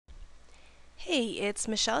Hey, it's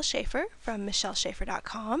Michelle Schaefer from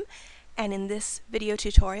michelleschaefer.com, and in this video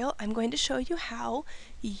tutorial I'm going to show you how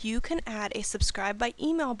you can add a subscribe by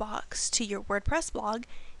email box to your WordPress blog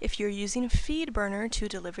if you're using Feedburner to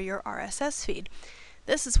deliver your RSS feed.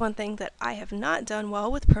 This is one thing that I have not done well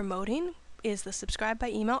with promoting, is the subscribe by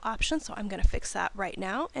email option, so I'm going to fix that right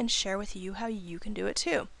now and share with you how you can do it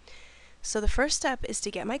too. So the first step is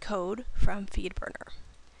to get my code from Feedburner.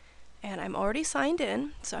 And I'm already signed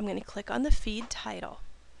in, so I'm going to click on the feed title.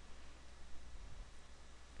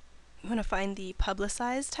 I'm going to find the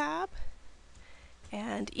Publicize tab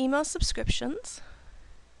and Email Subscriptions.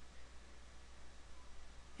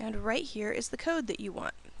 And right here is the code that you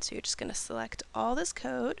want. So you're just going to select all this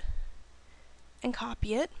code and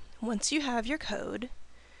copy it. Once you have your code,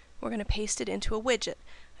 we're going to paste it into a widget.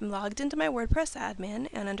 I'm logged into my WordPress admin,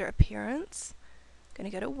 and under Appearance, I'm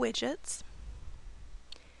going to go to Widgets.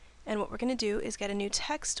 And what we're going to do is get a new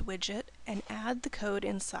text widget and add the code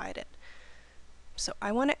inside it. So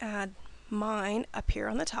I want to add mine up here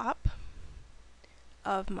on the top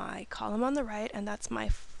of my column on the right, and that's my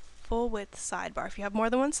full width sidebar. If you have more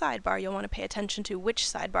than one sidebar, you'll want to pay attention to which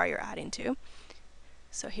sidebar you're adding to.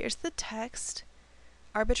 So here's the text.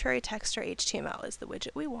 Arbitrary text or HTML is the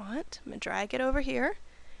widget we want. I'm going to drag it over here.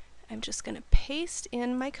 I'm just going to paste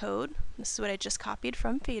in my code. This is what I just copied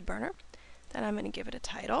from Feedburner. Then I'm going to give it a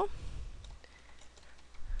title.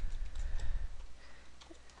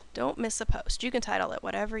 Don't miss a post. You can title it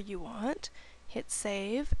whatever you want. Hit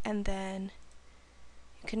save, and then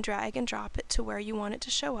you can drag and drop it to where you want it to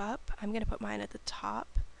show up. I'm going to put mine at the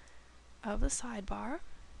top of the sidebar.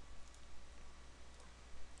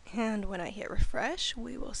 And when I hit refresh,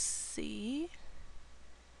 we will see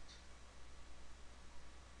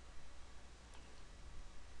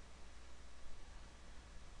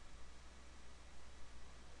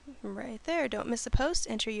right there, don't miss a post,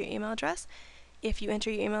 enter your email address. If you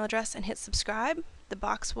enter your email address and hit subscribe, the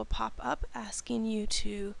box will pop up asking you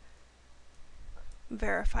to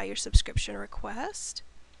verify your subscription request.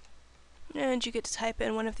 And you get to type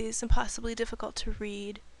in one of these impossibly difficult to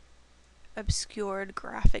read, obscured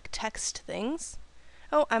graphic text things.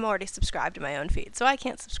 Oh, I'm already subscribed to my own feed, so I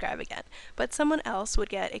can't subscribe again. But someone else would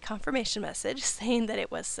get a confirmation message saying that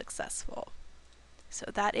it was successful. So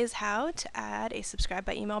that is how to add a subscribe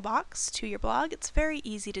by email box to your blog. It's very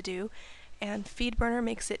easy to do, and Feedburner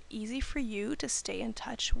makes it easy for you to stay in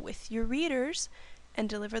touch with your readers and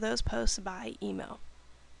deliver those posts by email.